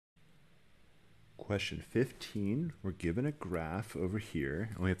Question 15, we're given a graph over here,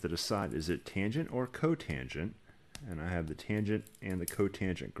 and we have to decide, is it tangent or cotangent? And I have the tangent and the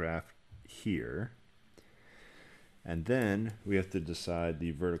cotangent graph here. And then we have to decide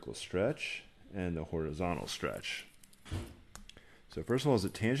the vertical stretch and the horizontal stretch. So first of all, is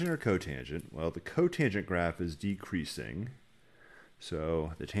it tangent or cotangent? Well, the cotangent graph is decreasing.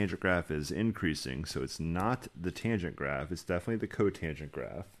 So the tangent graph is increasing, so it's not the tangent graph, it's definitely the cotangent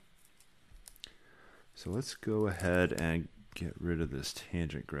graph. So let's go ahead and get rid of this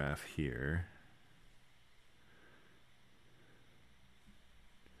tangent graph here.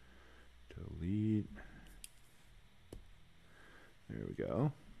 Delete. There we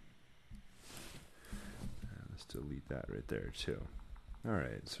go. And let's delete that right there too. All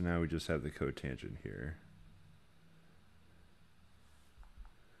right, so now we just have the cotangent here.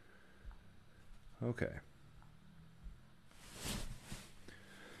 Okay.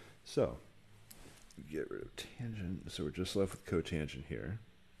 So get rid of tangent, so we're just left with cotangent here.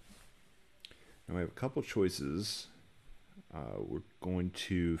 And we have a couple choices. We're going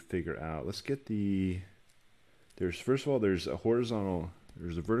to figure out, let's get first of all, there's a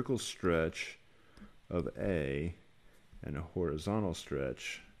vertical stretch of A and a horizontal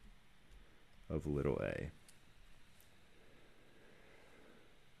stretch of little a.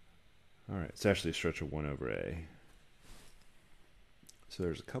 All right, it's actually a stretch of 1 over a. So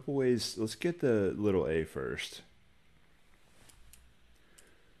there's a couple ways. Let's get the little a first.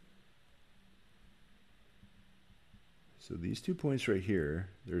 So these 2 points right here,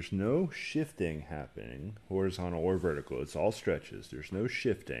 there's no shifting happening, horizontal or vertical. It's all stretches. There's no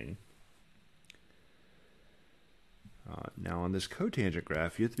shifting. Now on this cotangent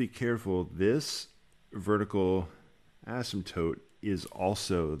graph, you have to be careful. This vertical asymptote is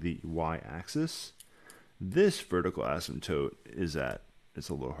also the y-axis. This vertical asymptote is it's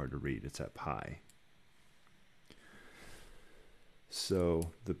a little hard to read, it's at pi.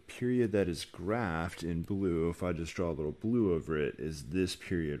 So the period that is graphed in blue, if I just draw a little blue over it, is this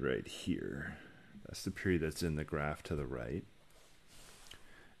period right here. That's the period that's in the graph to the right.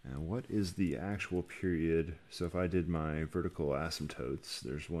 And what is the actual period? So if I did my vertical asymptotes,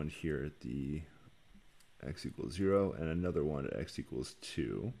 there's one here at the x equals 0 and another one at x equals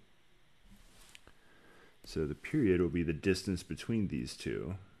 2. So the period will be the distance between these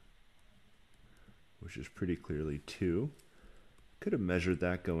two, which is pretty clearly 2. Could have measured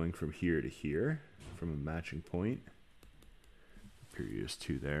that going from here to here, from a matching point. The period is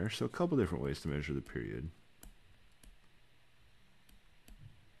 2 there. So a couple different ways to measure the period.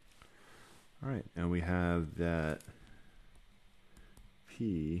 All right, and we have that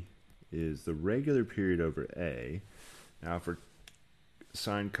P is the regular period over A. Now for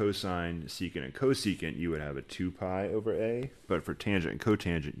sine, cosine, secant, and cosecant, you would have a 2 pi over A, but for tangent and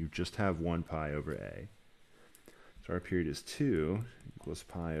cotangent, you just have 1 pi over A. So our period is 2 equals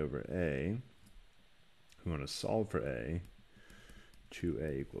pi over A. We want to solve for A.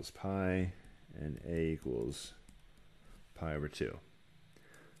 2A equals pi, and A equals pi over 2.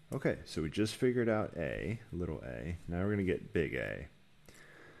 Okay, so we just figured out A, little a. Now we're going to get big A.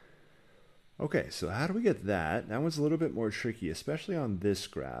 Okay, so how do we get that? That one's a little bit more tricky, especially on this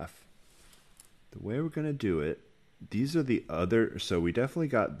graph. The way we're going to do it, these are the other, so we definitely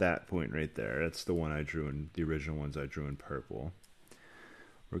got that point right there. That's the one I drew in, the original ones I drew in purple.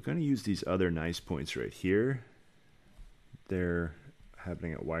 We're going to use these other nice points right here. They're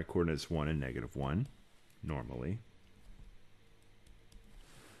happening at y coordinates 1 and -1, normally.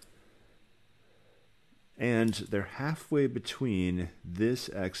 And they're halfway between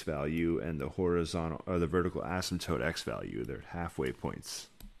this x value and the horizontal or the vertical asymptote x value. They're halfway points.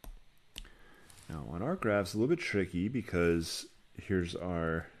 Now on our graph, it's a little bit tricky because here's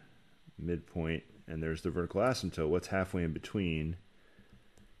our midpoint and there's the vertical asymptote. What's halfway in between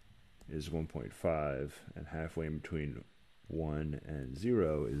is 1.5, and halfway in between 1 and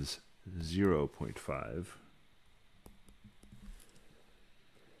 0 is 0.5.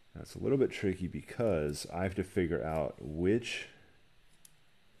 That's a little bit tricky because I have to figure out which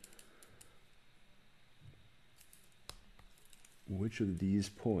of these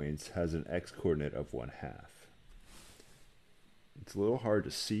points has an x-coordinate of 1/2. It's a little hard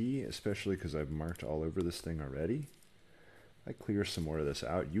to see, especially because I've marked all over this thing already. If I clear some more of this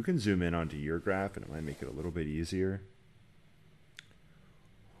out, you can zoom in onto your graph and it might make it a little bit easier.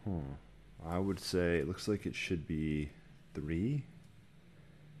 I would say it looks like it should be 3.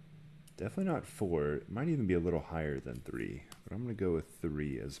 Definitely not 4. It might even be a little higher than 3, but I'm going to go with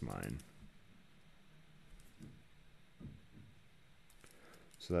 3 as mine.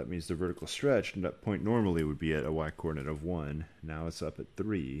 So that means the vertical stretch, that point normally would be at a y-coordinate of 1. Now it's up at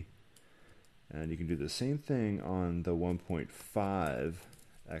 3. And you can do the same thing on the 1.5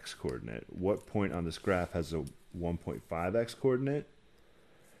 x coordinate. What point on this graph has a 1.5 x coordinate?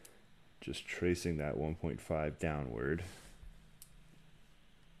 Just tracing that 1.5 downward.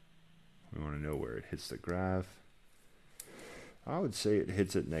 We want to know where it hits the graph. I would say it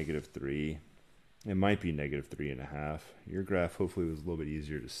hits at -3. It might be -3.5. Your graph hopefully was a little bit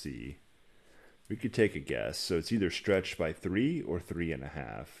easier to see. We could take a guess. So it's either stretched by 3 or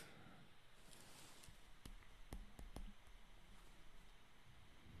 3.5.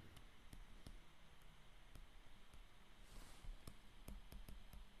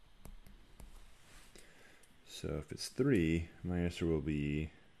 So if it's 3, my answer will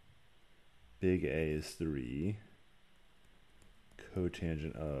be big A is 3.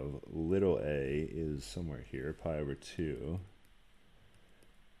 Cotangent of little a is somewhere here, pi over 2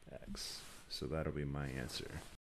 x. So that'll be my answer.